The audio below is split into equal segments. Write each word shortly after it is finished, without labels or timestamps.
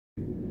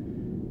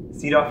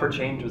CEDAW for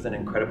Change was an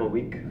incredible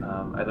week.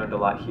 I learned a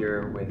lot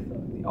here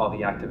with all the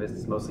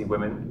activists, mostly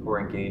women, who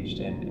are engaged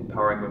in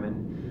empowering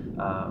women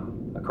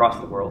across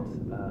the world.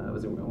 It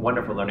was a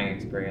wonderful learning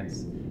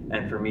experience.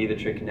 And for me, the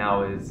trick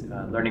now is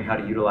learning how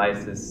to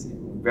utilize this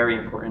very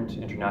important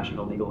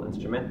international legal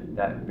instrument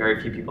that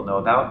very few people know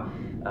about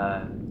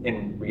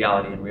in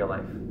reality, in real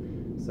life.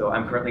 So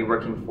I'm currently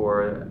working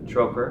for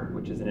TROCR,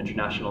 which is an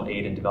international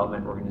aid and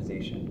development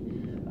organization.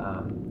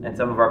 And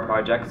some of our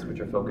projects, which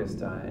are focused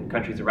in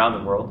countries around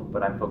the world,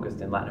 but I'm focused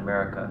in Latin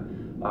America,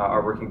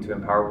 are working to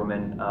empower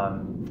women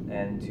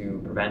and to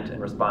prevent and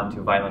respond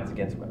to violence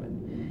against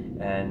women.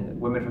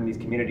 And women from these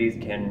communities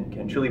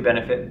can truly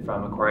benefit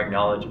from acquiring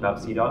knowledge about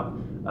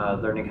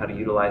CEDAW, learning how to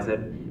utilize it,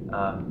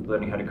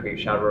 learning how to create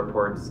shadow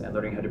reports, and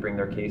learning how to bring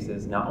their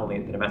cases not only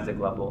at the domestic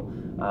level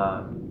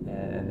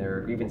and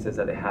their grievances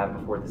that they have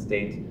before the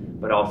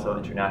state, but also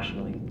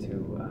internationally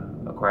to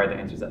acquire the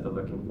answers that they're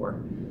looking for.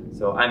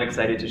 So I'm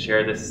excited to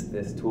share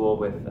this tool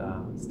with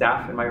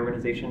staff in my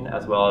organization,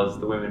 as well as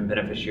the women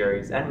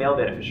beneficiaries and male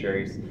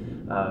beneficiaries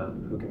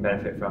who can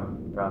benefit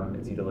from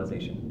its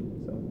utilization.